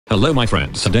Hello my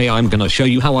friends, today I'm gonna show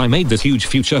you how I made this huge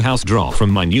future house drop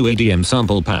from my new EDM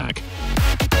sample pack.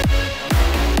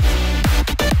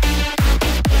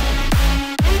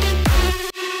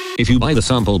 If you buy the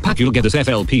sample pack you'll get this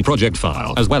FLP project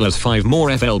file, as well as 5 more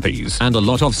FLPs, and a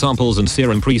lot of samples and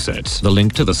serum presets. The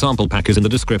link to the sample pack is in the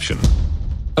description.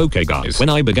 Okay guys, when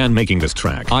I began making this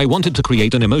track, I wanted to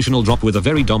create an emotional drop with a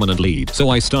very dominant lead,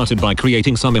 so I started by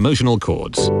creating some emotional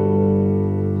chords.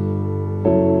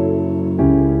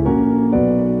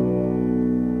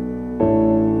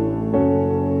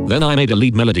 Then I made a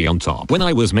lead melody on top. When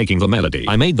I was making the melody,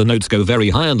 I made the notes go very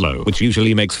high and low, which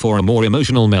usually makes for a more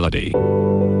emotional melody.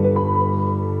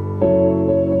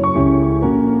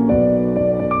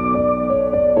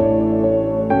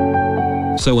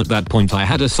 So at that point I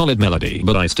had a solid melody,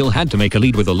 but I still had to make a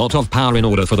lead with a lot of power in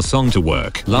order for the song to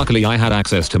work. Luckily I had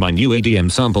access to my new EDM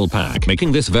sample pack,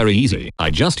 making this very easy. I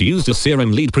just used a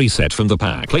serum lead preset from the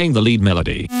pack, playing the lead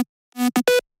melody.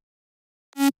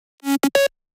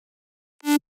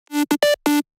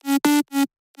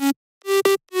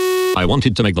 I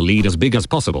wanted to make the lead as big as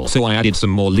possible, so I added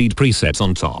some more lead presets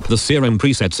on top. The serum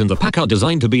presets in the pack are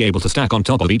designed to be able to stack on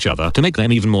top of each other to make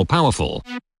them even more powerful.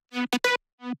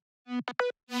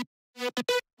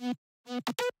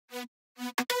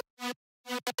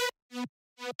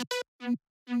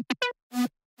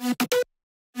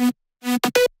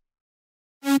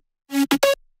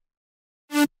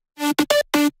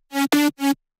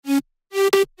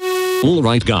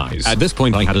 Alright guys, at this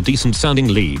point I had a decent sounding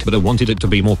lead, but I wanted it to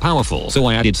be more powerful, so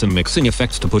I added some mixing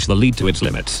effects to push the lead to its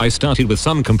limits. I started with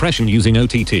some compression using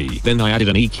OTT, then I added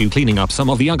an EQ cleaning up some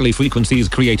of the ugly frequencies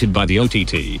created by the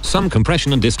OTT, some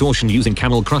compression and distortion using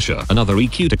Camel Crusher, another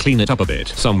EQ to clean it up a bit,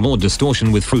 some more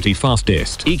distortion with Fruity Fast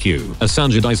Dist, EQ, a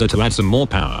soundedizer to add some more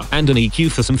power, and an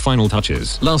EQ for some final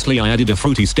touches. Lastly I added a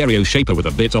Fruity Stereo Shaper with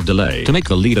a bit of delay to make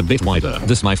the lead a bit wider.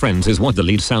 This my friends is what the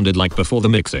lead sounded like before the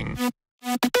mixing.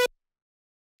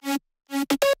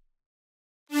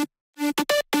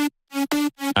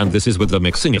 And this is with the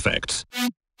mixing effects.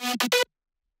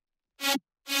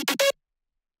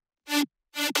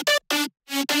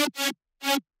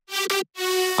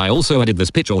 I also added this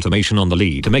pitch automation on the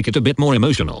lead to make it a bit more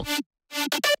emotional.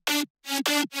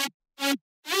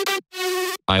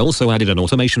 I also added an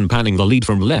automation panning the lead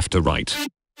from left to right.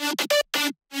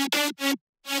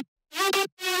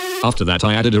 After that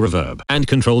I added a reverb, and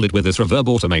controlled it with this reverb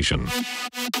automation.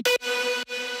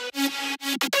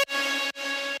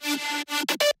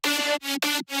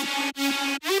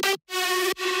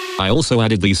 I also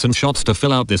added these synth shots to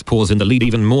fill out this pause in the lead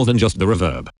even more than just the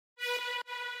reverb.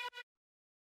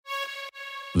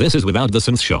 This is without the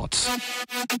synth shots.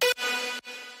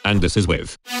 And this is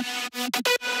with.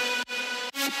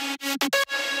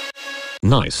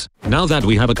 Nice. Now that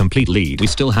we have a complete lead, we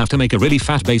still have to make a really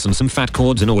fat bass and some fat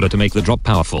chords in order to make the drop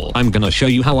powerful. I'm gonna show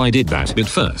you how I did that, but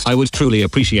first, I would truly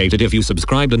appreciate it if you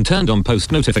subscribed and turned on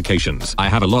post notifications. I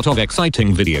have a lot of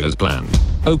exciting videos planned.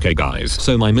 Okay guys,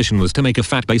 so my mission was to make a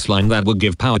fat bass line that would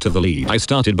give power to the lead. I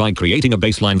started by creating a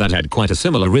bass line that had quite a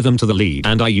similar rhythm to the lead,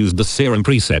 and I used the serum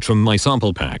preset from my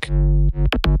sample pack.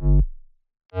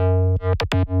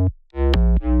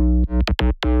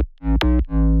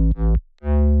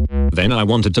 Then I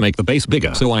wanted to make the bass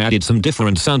bigger, so I added some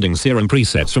different sounding serum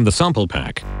presets from the sample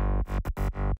pack.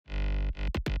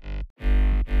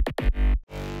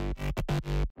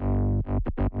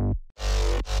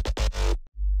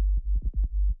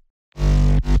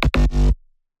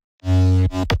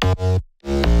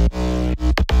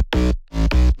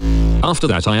 After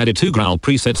that I added 2 growl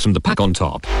presets from the pack on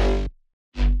top,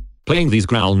 playing these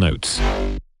growl notes.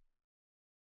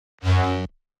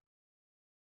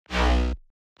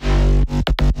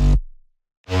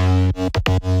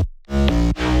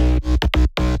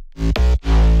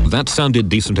 That sounded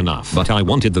decent enough, but I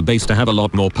wanted the bass to have a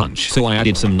lot more punch, so I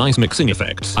added some nice mixing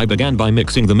effects. I began by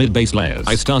mixing the mid-bass layers.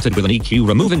 I started with an EQ,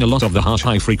 removing a lot of the harsh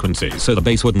high frequencies so the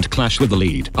bass wouldn't clash with the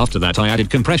lead. After that I added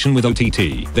compression with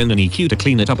OTT, then an EQ to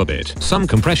clean it up a bit, some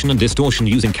compression and distortion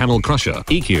using Camel Crusher,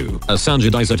 EQ, a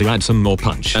soundedizer to add some more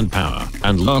punch and power,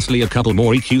 and lastly a couple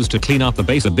more EQs to clean up the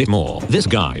bass a bit more. This,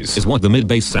 guys, is what the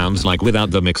mid-bass sounds like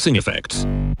without the mixing effects.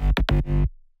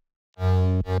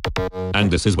 And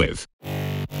this is with.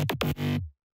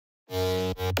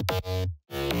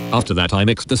 After that I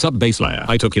mixed the sub-bass layer.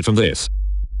 I took it from this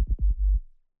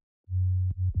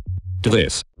to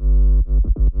this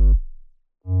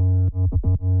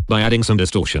by adding some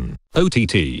distortion,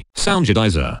 OTT,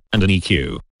 soundedizer, and an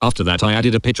EQ. After that I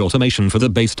added a pitch automation for the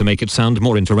bass to make it sound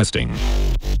more interesting.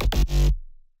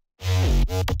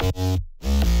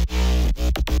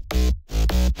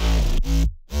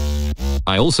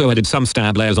 I also added some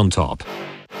stab layers on top.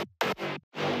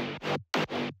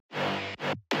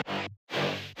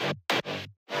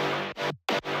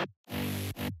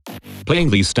 playing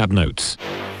these stab notes.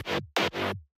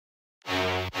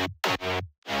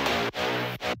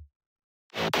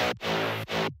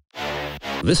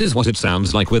 This is what it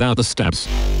sounds like without the stabs.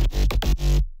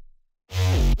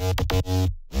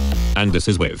 And this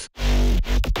is with.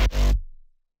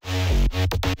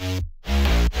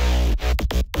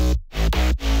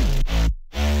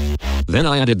 Then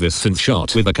I added this synth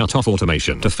shot with a cut-off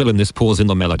automation to fill in this pause in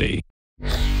the melody.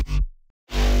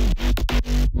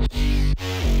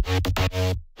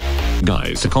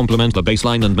 Guys, to complement the bass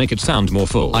line and make it sound more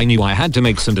full, I knew I had to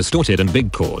make some distorted and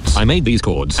big chords. I made these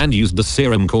chords and used the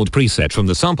serum chord preset from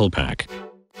the sample pack.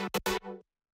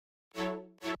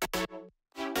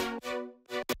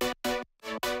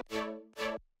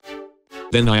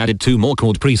 Then I added 2 more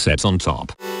chord presets on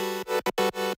top.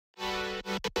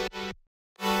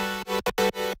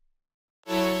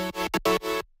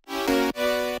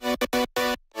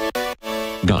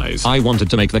 Guys, I wanted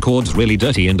to make the chords really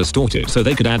dirty and distorted so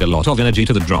they could add a lot of energy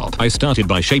to the drop. I started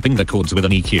by shaping the chords with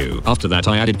an EQ. After that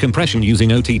I added compression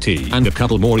using OTT and a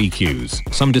couple more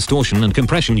EQs, some distortion and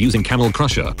compression using Camel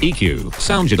Crusher, EQ,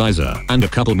 Soundjedizer, and a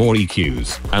couple more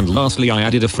EQs. And lastly I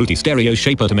added a fruity stereo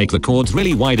shaper to make the chords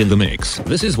really wide in the mix.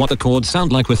 This is what the chords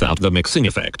sound like without the mixing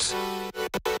effects.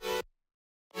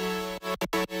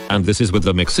 And this is with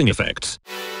the mixing effects.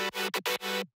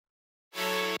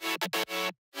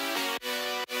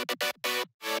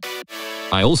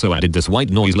 I also added this white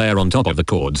noise layer on top of the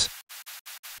chords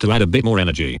to add a bit more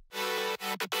energy.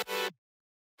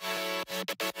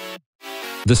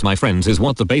 This, my friends, is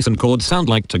what the bass and chords sound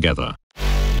like together.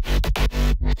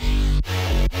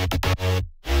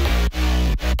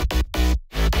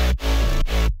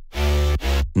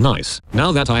 Nice.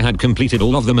 Now that I had completed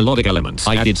all of the melodic elements,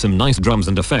 I added some nice drums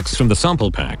and effects from the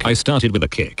sample pack. I started with a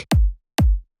kick.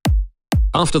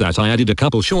 After that I added a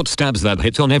couple short stabs that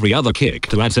hit on every other kick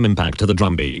to add some impact to the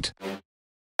drum beat.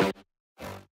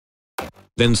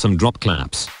 Then some drop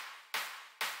claps.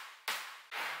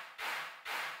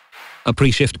 A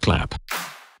pre-shift clap.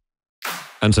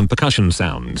 And some percussion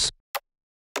sounds.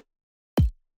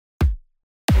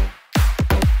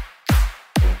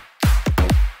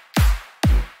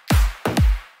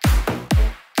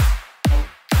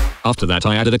 After that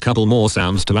I added a couple more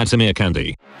sounds to add some ear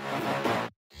candy.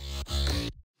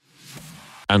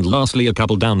 And lastly a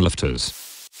couple downlifters.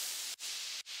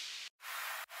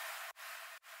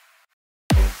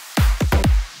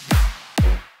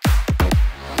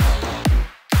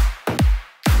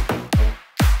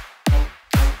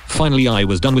 Finally I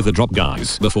was done with the drop,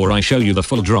 guys. Before I show you the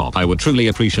full drop, I would truly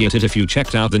appreciate it if you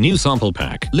checked out the new sample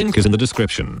pack. Link is in the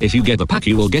description. If you get the pack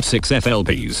you will get 6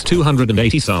 FLPs,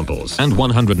 280 samples, and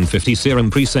 150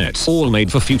 serum presets, all made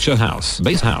for future house,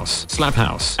 bass house, slap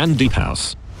house, and deep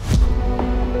house.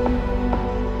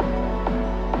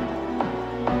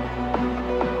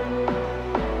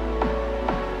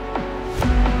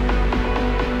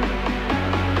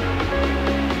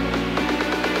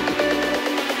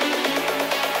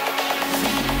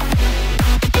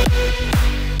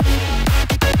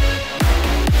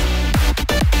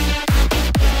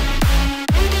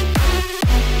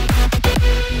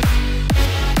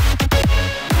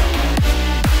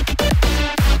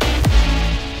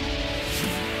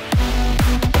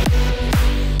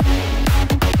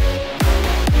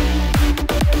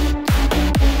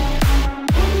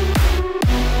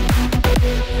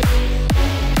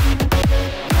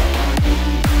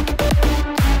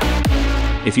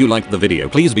 If you liked the video,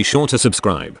 please be sure to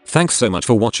subscribe. Thanks so much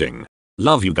for watching.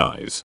 Love you guys.